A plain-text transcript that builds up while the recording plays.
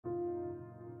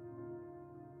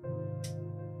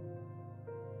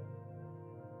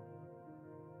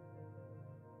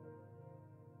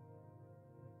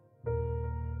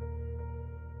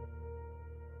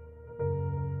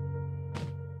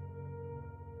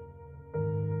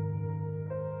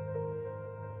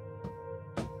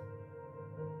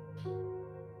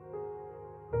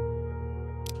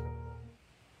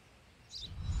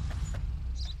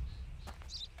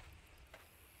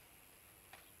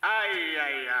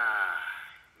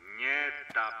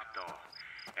тапто.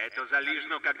 Ето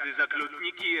залижно как ты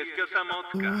заклютники есть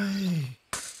самотка. Wait.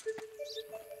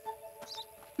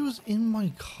 He was in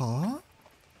my car?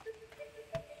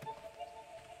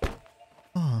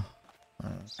 Oh.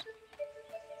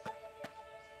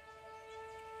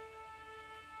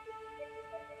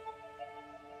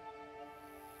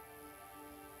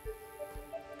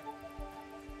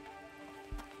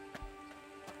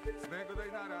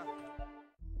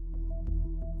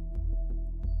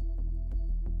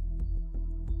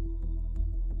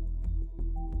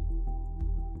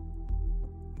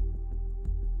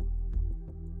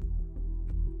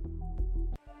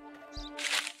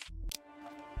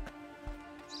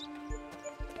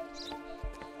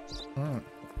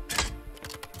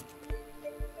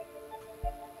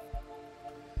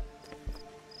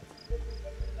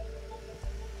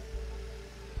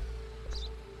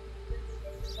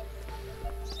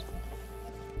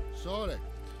 Sorry.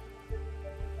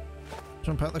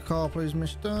 Jump out the car, please,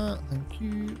 mister. Thank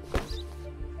you.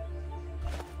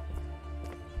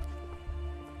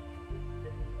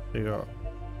 You got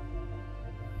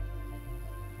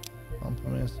bumper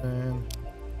missing,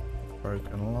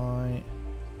 broken light,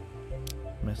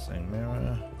 missing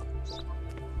mirror,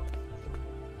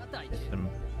 missing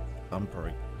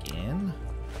bumper again.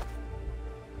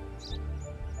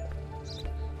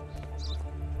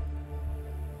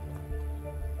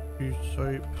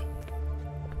 Soap,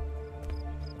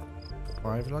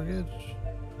 5 luggage.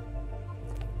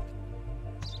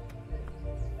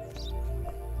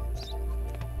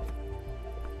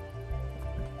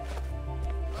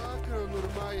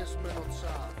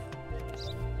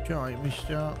 Right,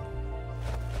 mister.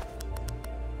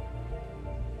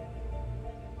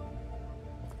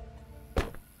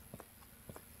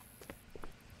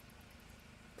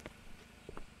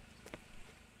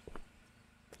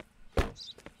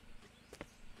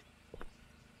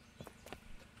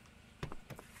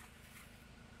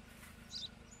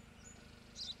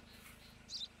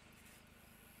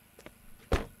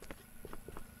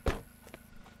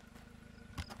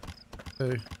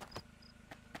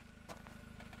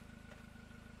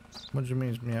 What do you mean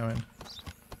it's meowing?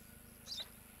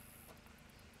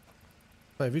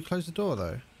 Wait, have you closed the door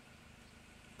though?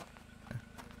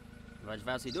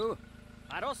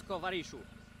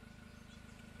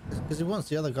 Because he wants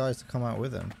the other guys to come out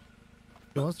with him.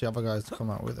 He wants the other guys to come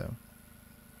out with him.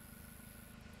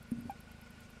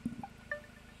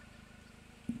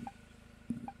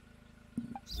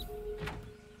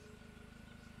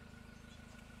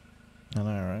 I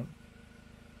know,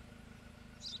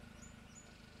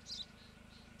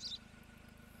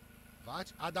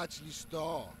 right? Adać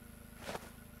listo.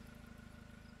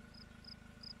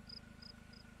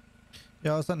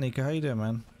 Yeah, what's that, Nika? How you doing,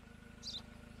 man?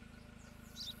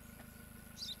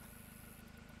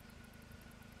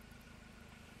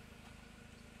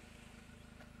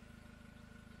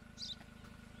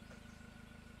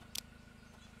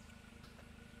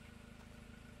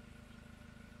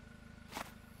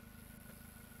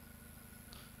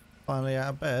 Finally out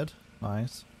of bed.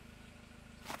 Nice.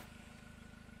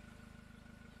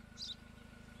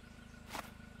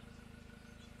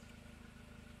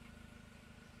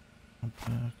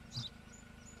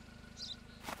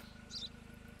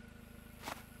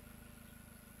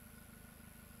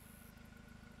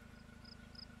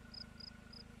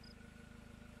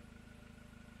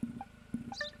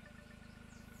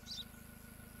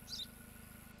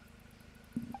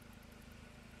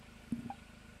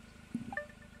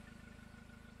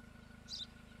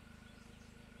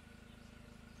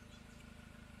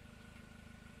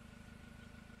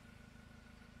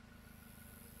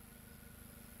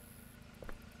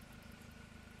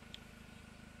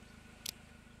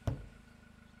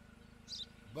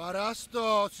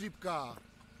 Barasto, Cipka.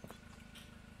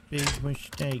 Big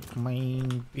mistake,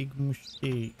 man. Big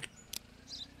mistake.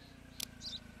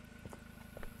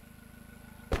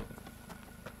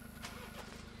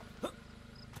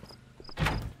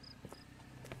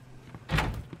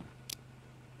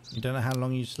 You don't know how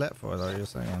long you slept for, though, you're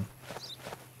saying.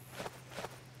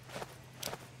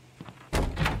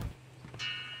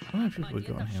 How many people we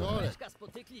got in here?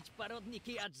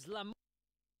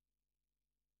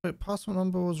 Wait, passport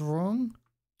number was wrong?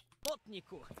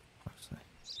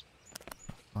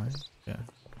 Fine, yeah.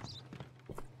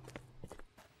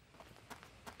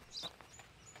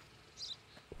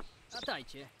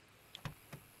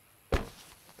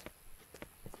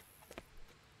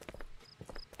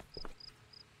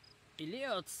 Ili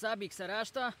od sabik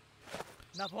saraszta?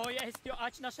 Nawoje jest jo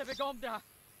ać nasze wygląda.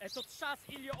 To czas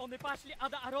ili one paszli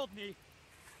ada arodni.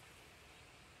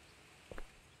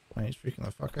 Wait, he's freaking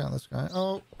the fuck out of this guy.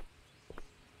 Oh!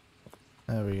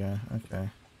 There we go. Okay.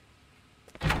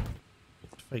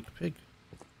 Fake pig.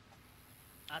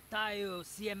 Ataju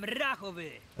si je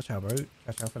mrachowy. Ciao, bro.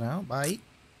 Ciao for now. Bye.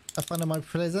 Have fun in my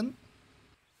prison.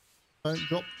 Don't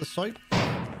drop the soap.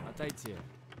 Отойти.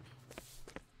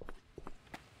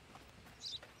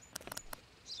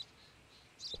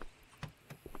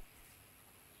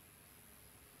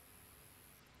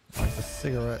 Like a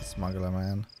cigarette smuggler,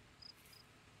 man.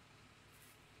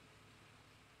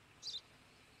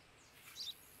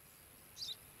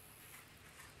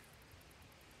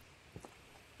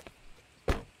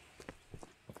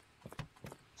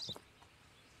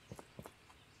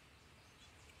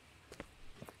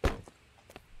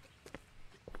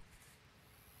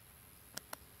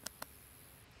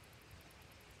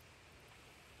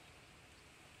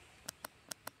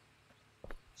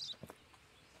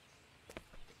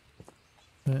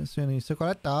 I don't see any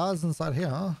cigarettas inside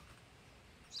here.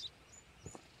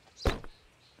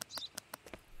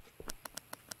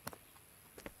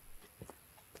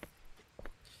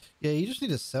 Yeah, you just need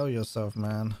to sell yourself,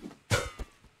 man.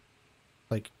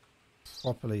 Like,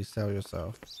 properly sell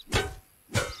yourself.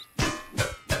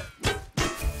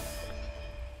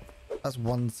 That's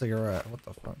one cigarette. What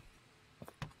the fuck?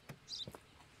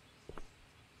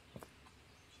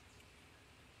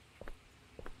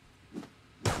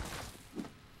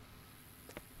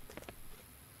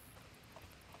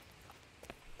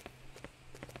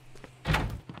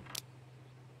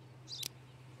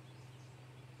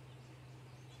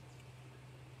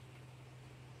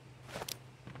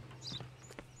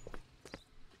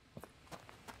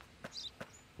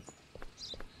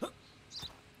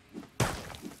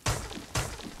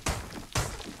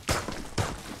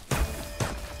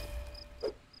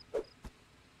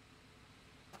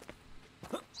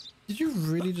 Did you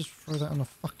really just throw that on a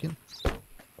fucking... How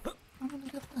did I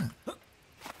get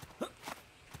that?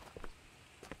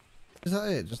 Is that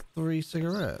it? Just 3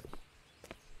 cigarettes?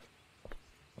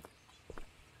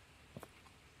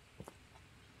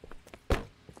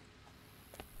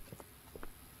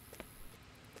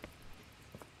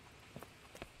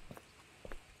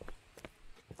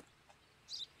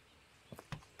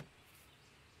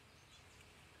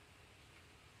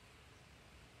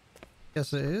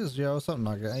 Yes, it is. Yo, what's up,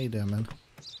 Nugget? How you doing, man?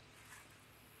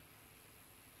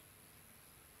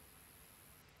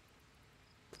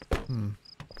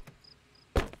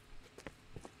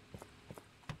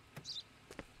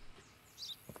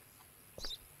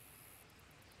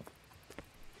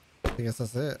 I guess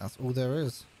that's it. That's all there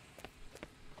is.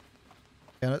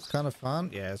 Yeah, it's kind of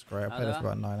fun. Yeah, it's great. I played it for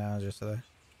about 9 hours yesterday.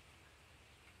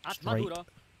 Straight.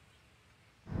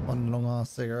 One long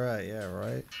ass cigarette. Yeah,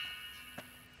 right.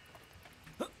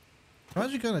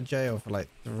 Imagine going to jail for like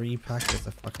 3 packets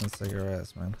of fucking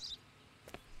cigarettes, man.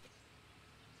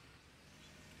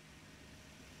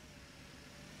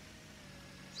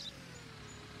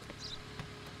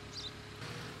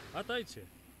 Отойти.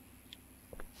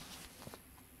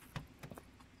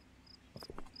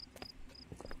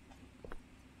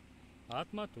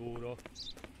 Atmaturo.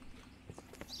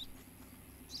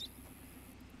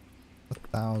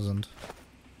 1,000.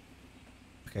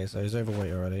 Okay, so he's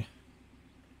overweight already.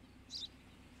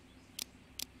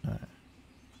 Alright.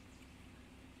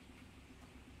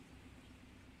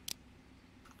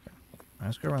 Okay.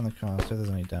 Let's go around the car, see if there's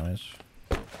any damage.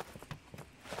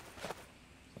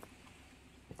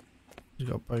 He's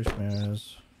got both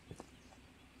mirrors.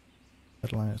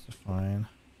 Headlights are fine.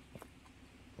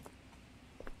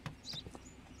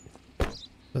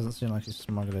 Doesn't seem like he's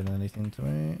smuggling anything to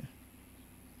me.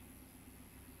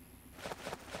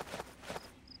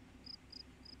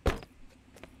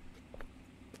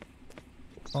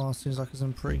 Oh, seems like it's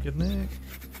in pretty good nick.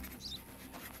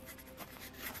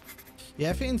 Yeah,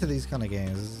 if you're into these kind of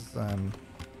games, this is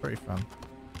pretty fun.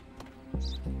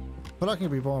 But I can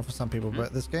be boring for some people,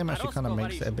 but this game actually kind of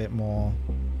makes it a bit more.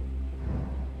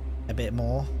 I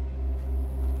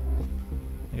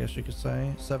guess you could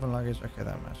say. 7 luggage. Okay,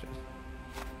 that matches.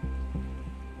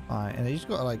 Alright, and he's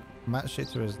got to like match it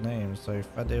to his name. So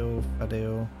Fadil,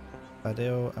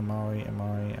 Amari.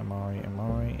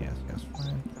 Yes,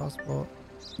 fine. Passport.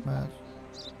 Match.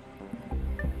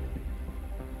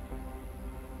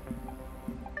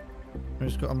 We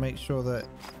just got to make sure that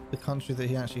the country that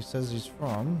he actually says he's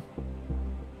from.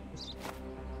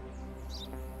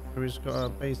 We just got to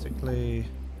basically.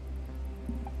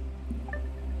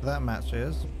 That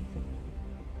matches.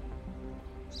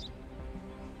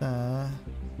 Looks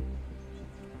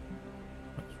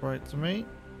right to me.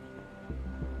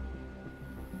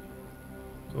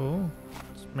 Cool.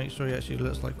 Just make sure he actually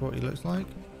looks like what he looks like.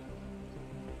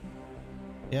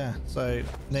 Yeah, so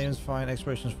name's fine,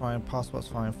 expiration's fine, passport's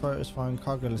fine, photo's fine,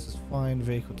 cargo list is fine,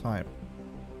 vehicle type.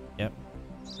 Yep.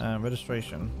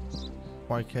 Registration.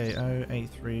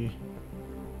 YK083.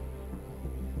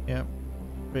 Yep.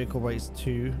 Vehicle weight's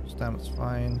 2, stamp's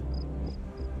fine.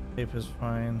 Paper's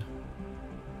fine.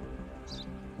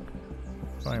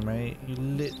 Sorry mate, you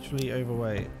literally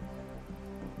overweight.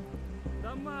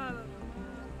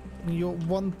 You're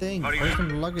one thing,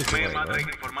 open luggage weight, bro.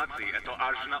 Информации это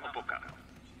ажна опока.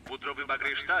 Утроби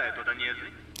багришта это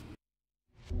даньези.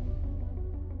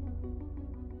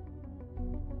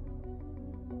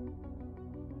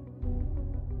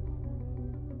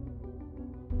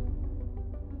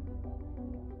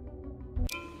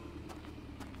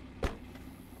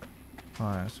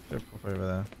 Alright, let's go pop over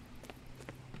there.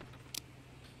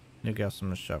 You get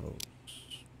some shovels.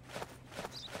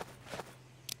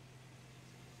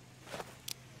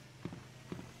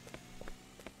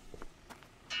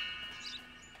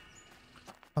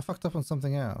 I fucked up on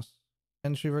something else.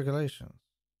 Entry regulations.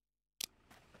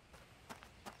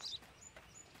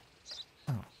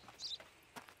 Oh.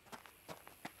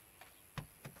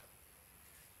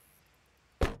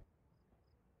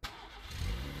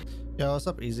 Yo, what's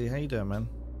up, Easy? How you doing, man?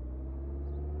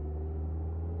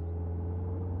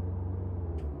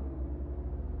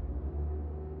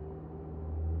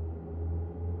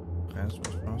 Okay, that's what's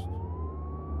fast.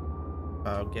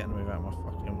 Oh, get in the move out of my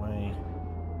fucking way.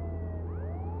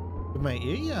 Good mate,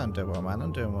 you? Yeah, I'm doing well, man.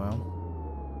 I'm doing well.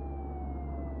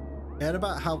 You heard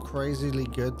about how crazily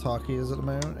good Taki is at the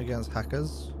moment against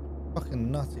hackers?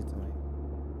 Fucking nutty to me.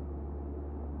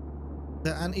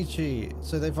 The anti-cheat.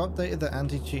 So they've updated the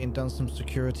anti-cheat and done some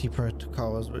security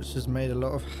protocols, which has made a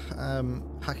lot of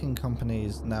hacking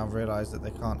companies now realize that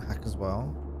they can't hack as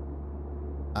well.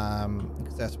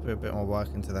 Because they have to put a bit more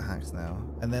work into the hacks now.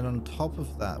 And then on top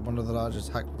of that, one of the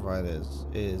largest hack providers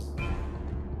is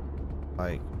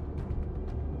like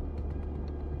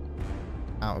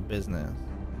out of business.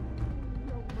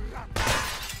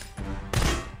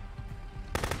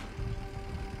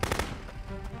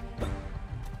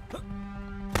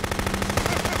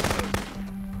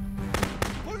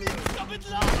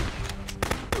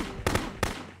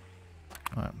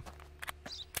 Right.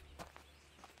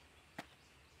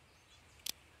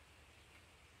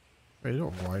 Wait, you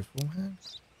got a rifle here?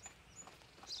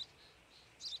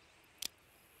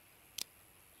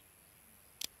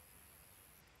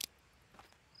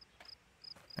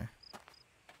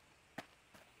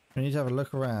 We need to have a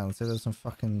look around, see if there's some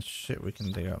fucking shit we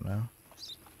can dig up now.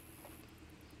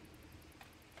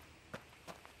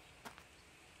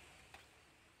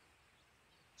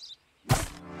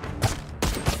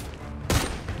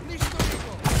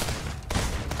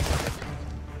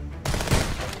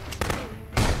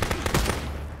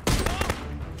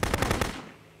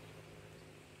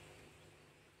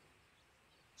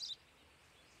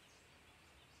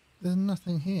 There's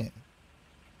nothing here.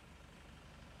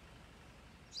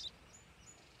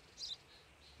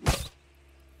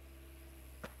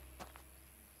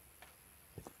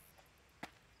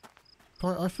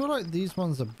 I feel like these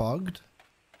ones are bugged.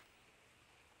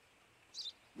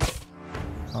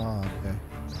 Oh, okay.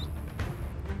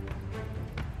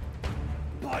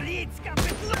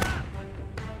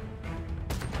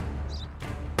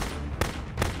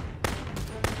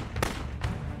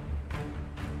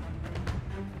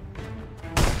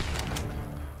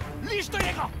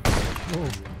 Oh.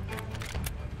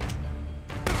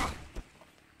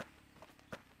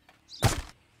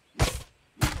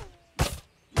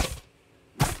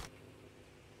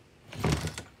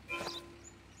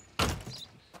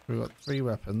 We've got 3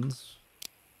 weapons.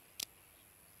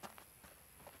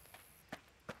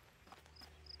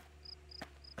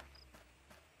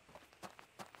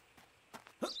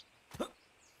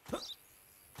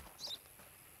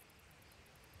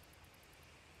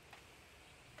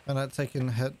 And I've taken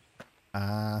a hit.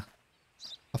 I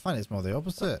find it's more the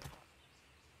opposite.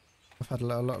 I've had a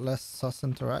lot less sus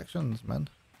interactions, man.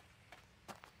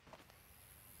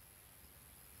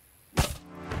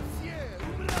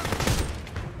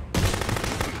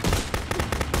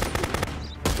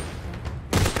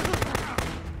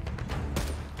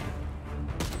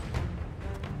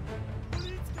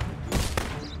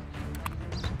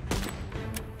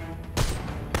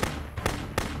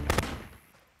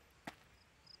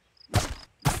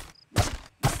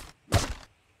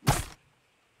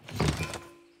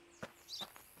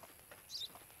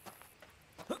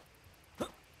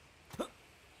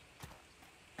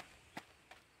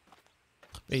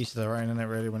 Each to their own, isn't it,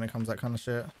 really, when it comes to that kind of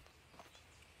shit?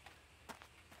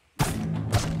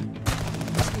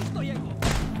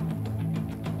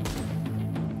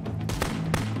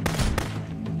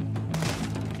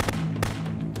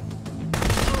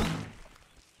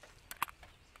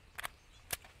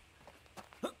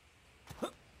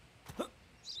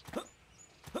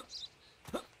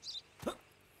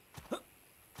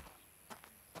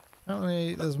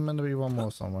 apparently there's meant to be one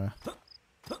more somewhere.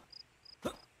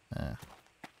 Yeah.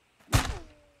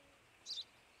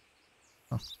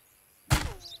 Oh.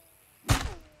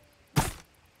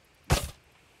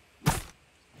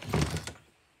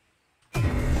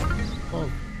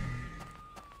 Oh.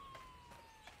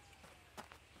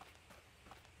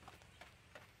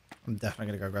 I'm definitely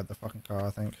gonna go grab the fucking car,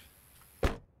 I think.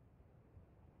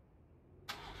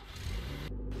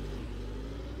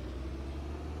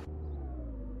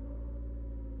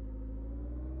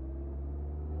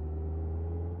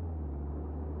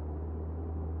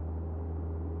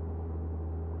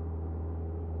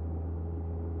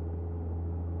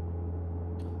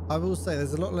 I will say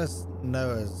there's a lot less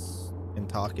Noahs in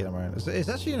Tarki at the moment. It's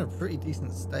actually in a pretty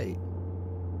decent state.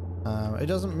 It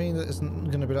doesn't mean that it's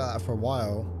going to be like that for a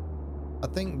while. I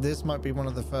think this might be one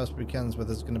of the first weekends where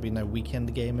there's going to be no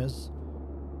weekend gamers,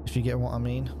 if you get what I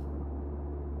mean.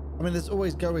 I mean, there's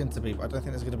always going to be, but I don't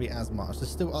think there's going to be as much. There's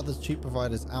still other cheap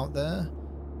providers out there,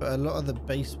 but a lot of the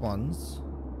base ones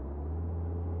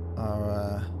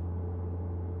are,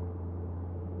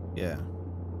 yeah.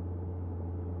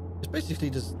 It's basically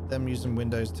just them using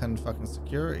Windows 10 fucking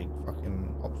security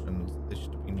fucking options they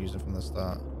should have been using from the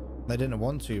start. They didn't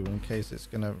want to in case it's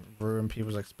gonna ruin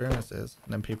people's experiences,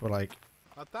 and then people are like,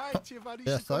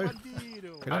 yeah, so we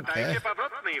don't care. Atajcie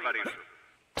powrotny, Iwariszu.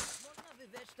 Można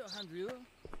wydać to handlu?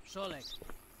 Szolek.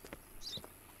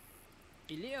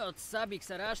 Ili od Sabik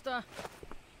Saraszta?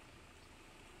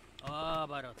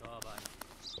 Obar.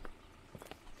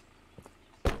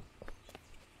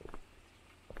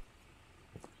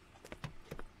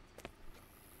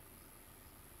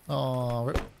 Oh,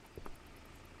 rip.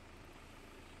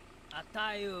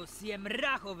 Ataju siem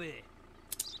rachowy!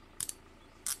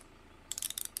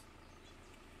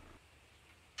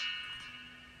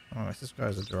 Oh, this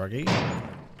guy's a druggie.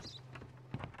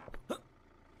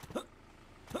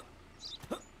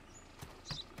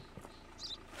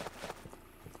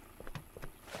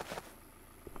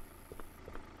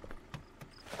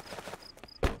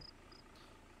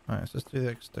 Alright, let's just do the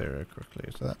exterior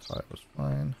quickly. So that type was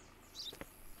fine.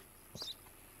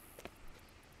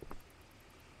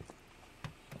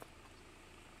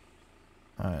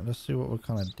 Alright, let's see what we're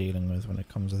kind of dealing with when it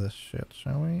comes to this shit,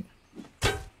 shall we?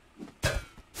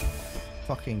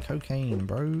 Fucking cocaine,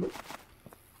 bro.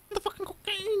 The fucking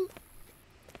cocaine!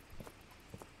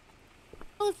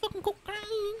 Oh, the fucking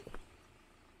cocaine!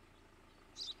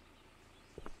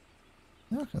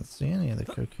 I can't see any of the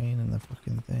cocaine in the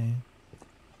fucking thing.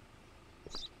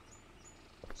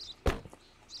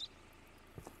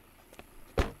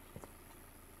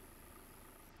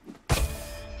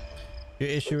 Your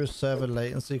issue with server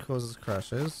latency causes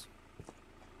crashes.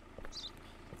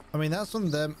 I mean, that's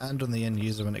on them and on the end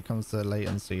user when it comes to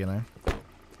latency, you know.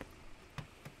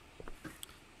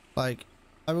 Like,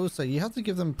 I will say, you have to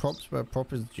give them props where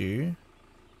prop is due.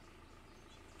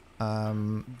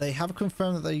 They have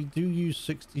confirmed that they do use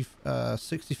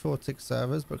 64 tick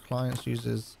servers, but clients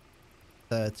uses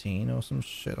 13 or some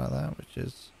shit like that, which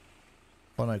is...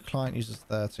 Oh no, client uses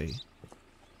 30.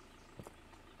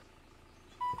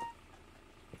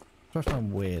 Which I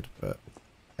find weird, but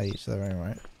hey, each their own,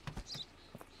 right?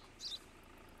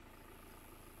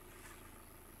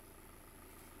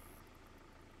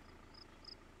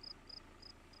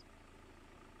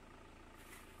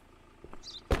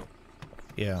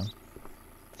 Yeah.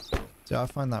 See, I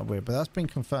find that weird, but that's been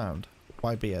confirmed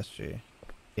by BSG.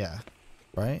 Yeah.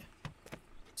 Right?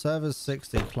 Servers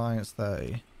 60, clients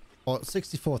 30. Or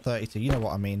 64, 32, you know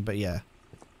what I mean, but yeah.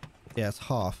 Yeah, it's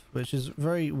half, which is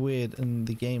very weird in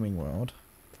the gaming world.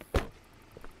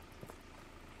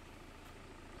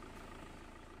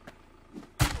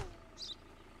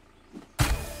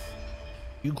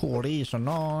 You call this a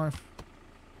knife?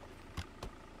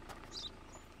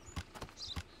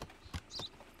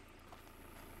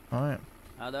 Alright,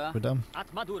 we're done.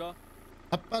 At Maduro.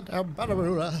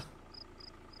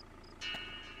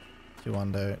 Two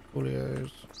under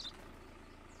Coolios.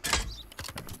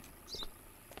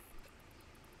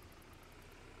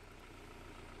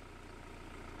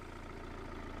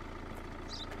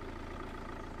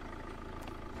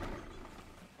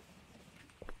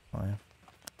 Fine.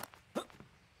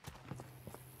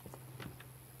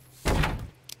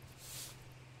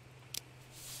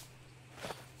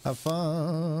 Have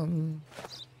fun.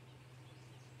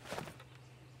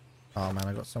 Oh man,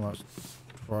 I got so much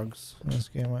drugs in this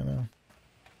game right now.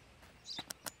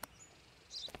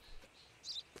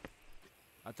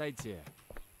 Atajcie. Get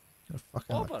the fuck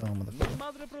out of the car, motherfucker.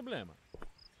 Madre problema.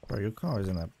 Bro, your car is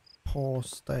in a poor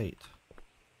state.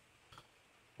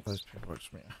 What those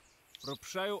paperwork me?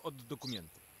 Пропшаю od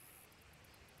dokumenty.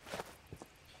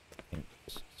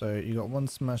 So you got one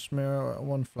smashed mirror,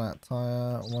 one flat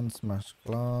tire, one smashed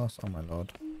glass. Oh my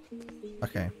lord.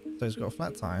 Okay, so he's got a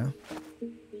flat tire.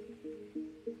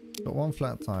 Got one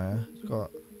flat tire. He's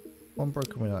got one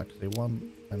broken wheel actually,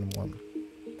 one and one.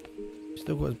 He's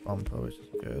still got his bumper, which is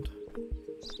good.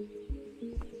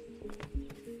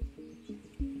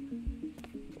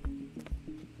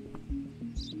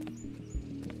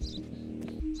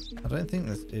 I don't think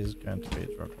this is going to be a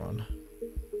drug run.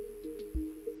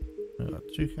 We've got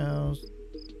 2 cows,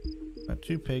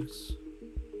 2 pigs.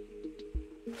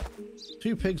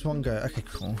 2 pigs, 1 goat. Okay,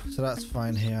 cool. So that's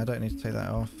fine here. I don't need to take that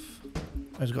off.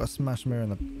 I've got a smash mirror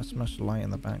and a smash light in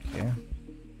the back here.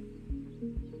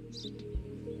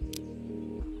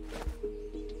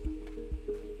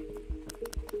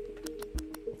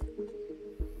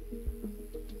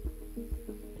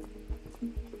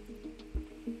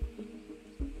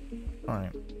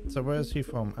 Alright, so where's he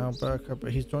from? Alberca,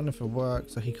 but he's joining for work,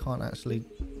 so he can't actually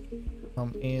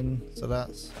come in. So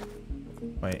that's...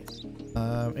 Wait.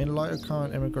 In light of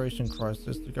current immigration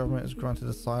crisis, the government has granted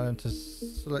asylum to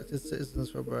selected citizens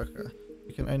for Alberca.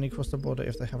 You can only cross the border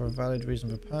if they have a valid reason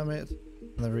for permit,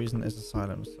 and the reason is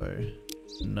asylum, so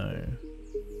no.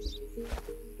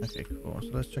 Okay, cool.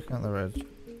 So let's check out the reg.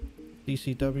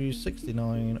 DCW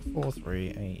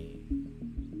 6943AE.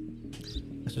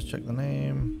 Let's just check the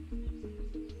name.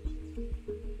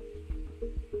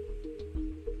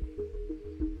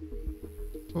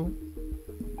 Cool.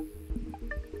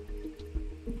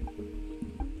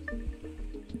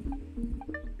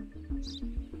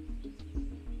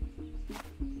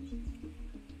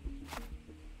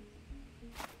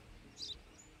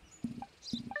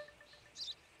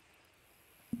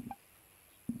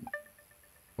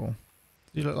 Cool.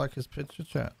 Do you look like his picture,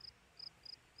 chat?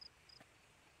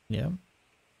 Yeah.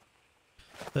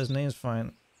 So his name's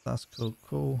fine. That's cool.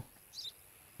 Cool.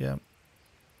 Yep.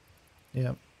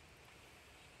 Yep.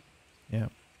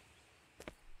 Yep.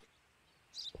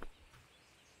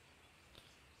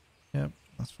 Yep.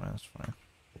 That's fine. That's fine.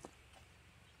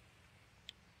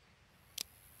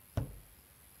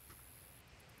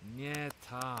 Nie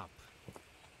tap.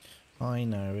 I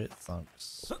know it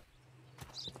sucks.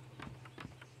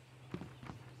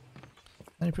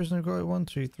 Any prisoner got it? 1,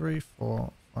 2, 3,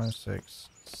 4, 5, 6,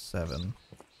 7.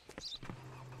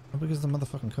 How big is the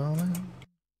motherfucking car, man?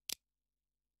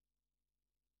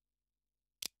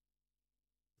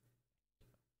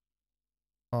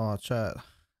 Oh, chat.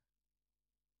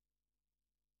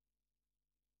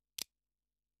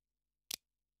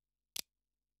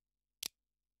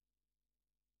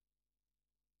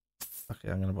 Okay,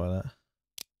 I'm gonna buy that.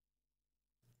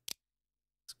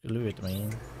 Screw it,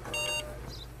 man.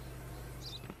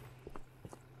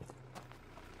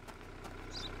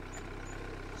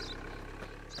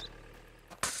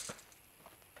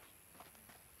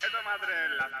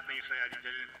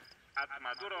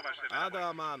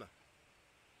 Ada, man.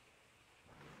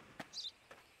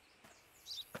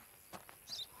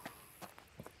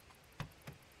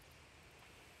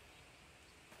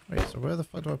 Wait, so where the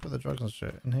fuck do I put the drugs and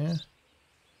shit? In here?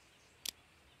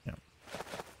 Yeah.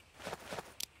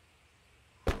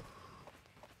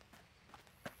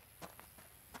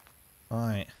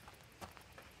 Alright.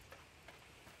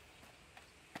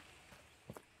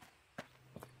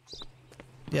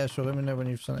 Yeah, sure, let me know when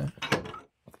you've sent it.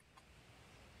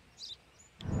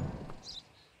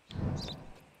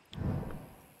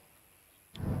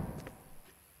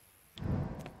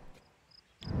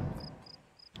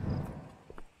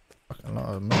 Fucking lot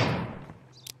of money.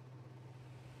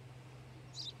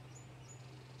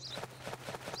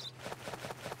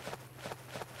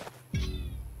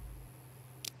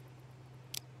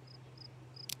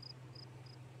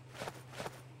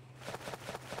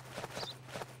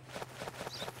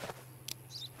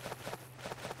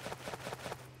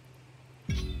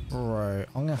 Bro,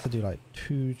 I'm gonna have to do like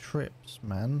 2 trips,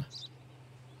 man.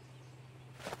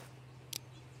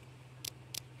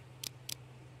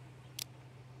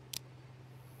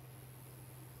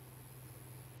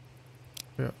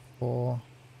 Trip 4.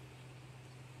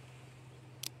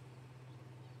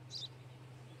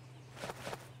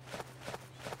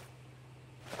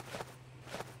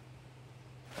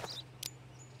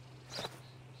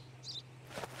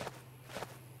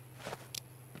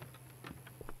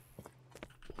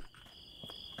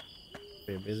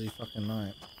 Be a busy fucking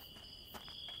night.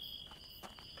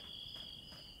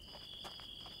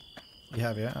 You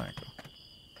have, yeah? Alright, cool.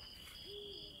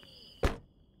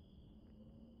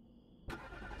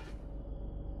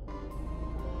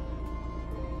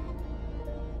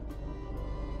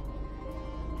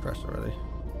 Crashed already.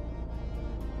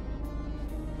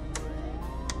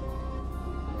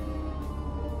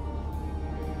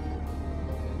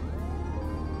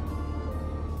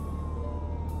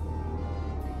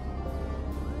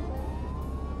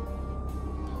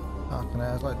 Fucking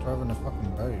hell, it's like driving a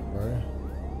fucking boat, bro.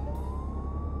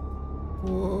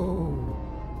 Whoa.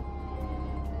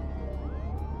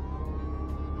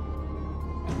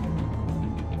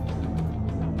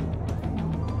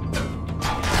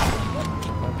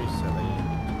 Don't be silly.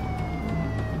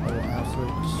 I will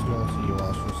absolutely slaughter you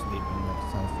whilst you're sleeping next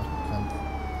time, fucking cunt.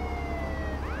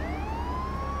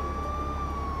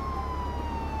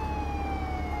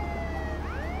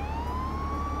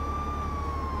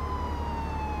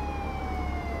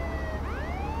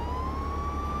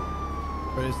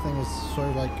 But this thing is so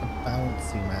like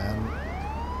bouncy, man.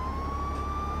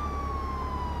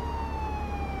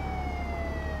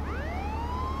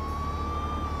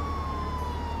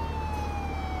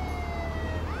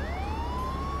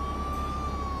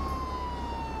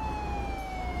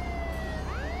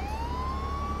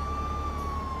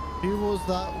 Who was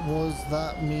that? Was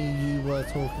that me you were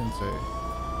talking to?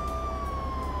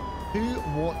 Who,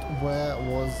 what, where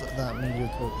was that me you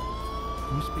were talking to?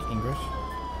 Can you speak English?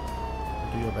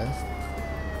 Do your best.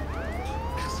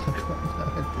 Because I got no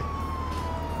idea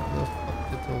what the fuck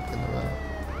you're talking about.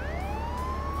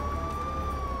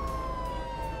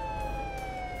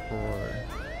 Bro.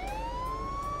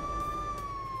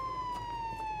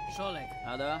 Шолек,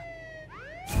 а да?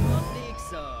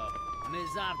 Отлично! Ми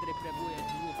завтра прибує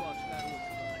двухочка ручка.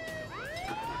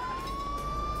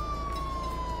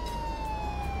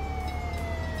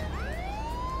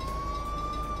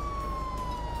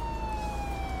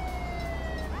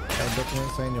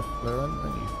 Document saying you're fluent,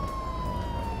 and you fucking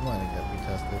you might get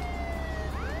retested.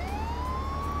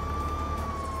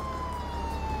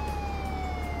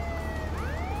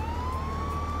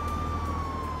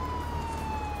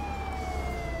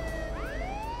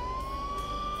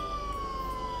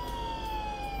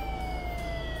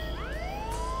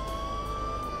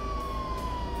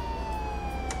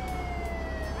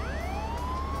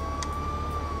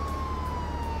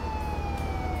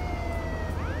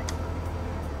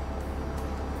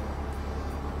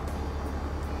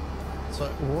 So,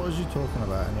 what was you talking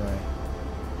about anyway?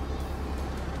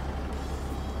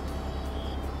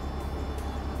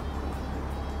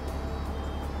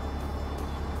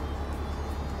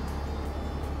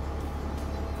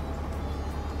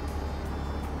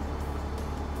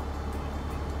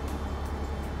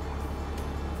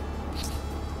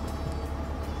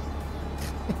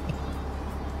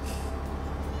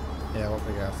 Yeah, what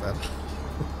big ass said.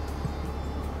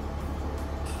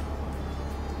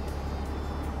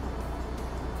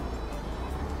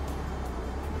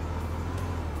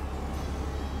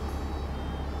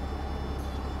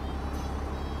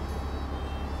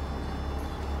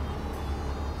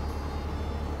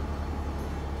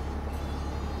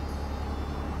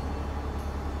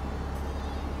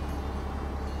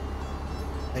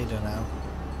 How you doing now?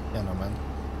 Yeah, no man.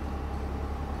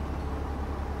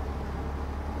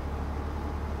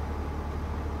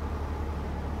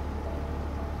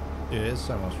 Dude, it's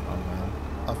so much fun, man.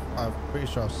 I'm pretty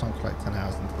sure I've sunk like 10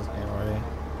 hours into this game already.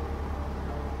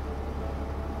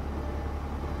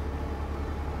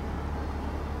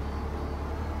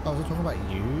 Oh, was I talking about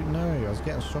you? No, I was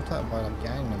getting shot at by a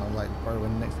gang and I'm like, bro,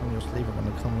 when next time you're sleeping, I'm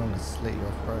gonna come along and slit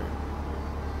your throat.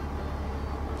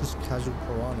 Just casual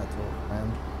piranha talk,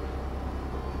 man.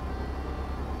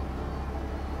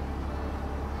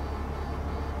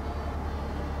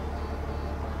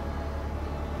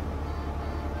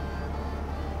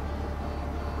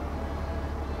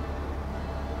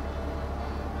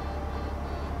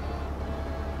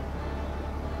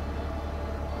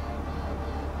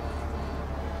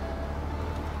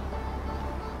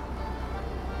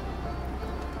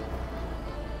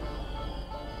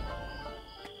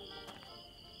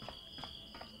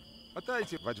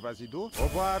 Хватайте, вас иду.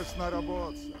 Обарс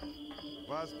наработался.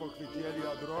 Вас похитили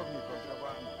от дровни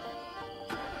контрабанды.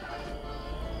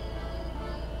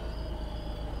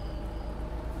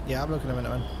 Yeah, I'm looking at a minute,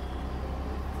 man.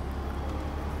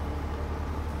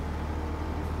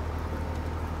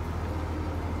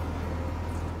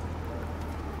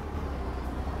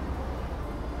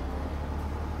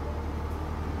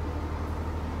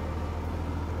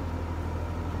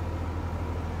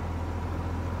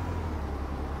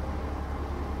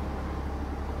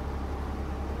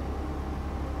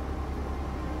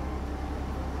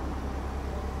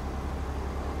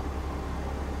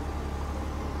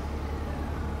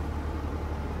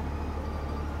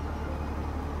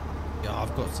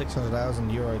 I've got 600 hours in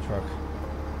Euro truck.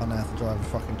 I now have to drive a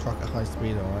fucking truck at high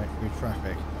speed, alright, through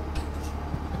traffic.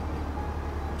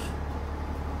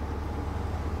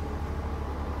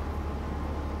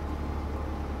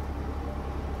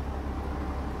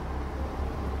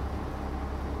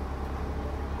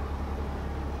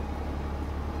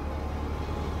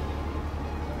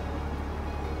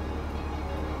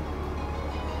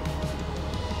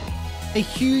 A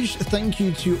huge thank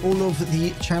you to all of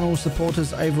the channel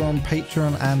supporters over on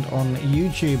Patreon and on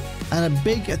YouTube. And a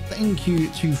big thank you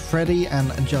to Freddie and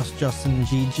Justin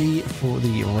GG for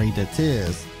the Raider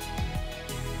tiers.